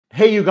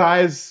Hey, you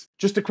guys,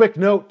 just a quick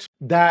note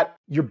that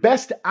your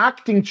best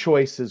acting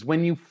choices,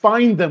 when you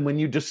find them, when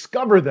you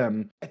discover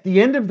them, at the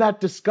end of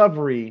that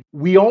discovery,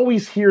 we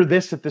always hear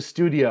this at the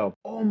studio.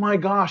 Oh my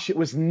gosh, it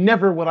was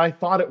never what I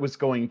thought it was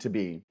going to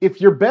be.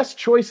 If your best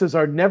choices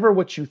are never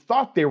what you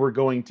thought they were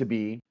going to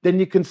be, then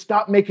you can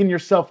stop making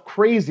yourself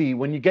crazy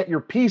when you get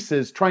your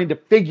pieces trying to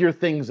figure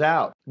things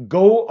out.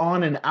 Go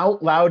on an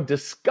out loud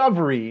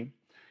discovery,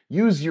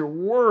 use your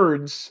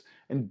words,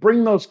 and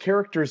bring those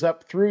characters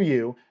up through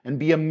you and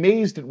be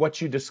amazed at what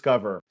you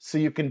discover so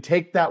you can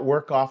take that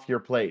work off your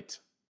plate.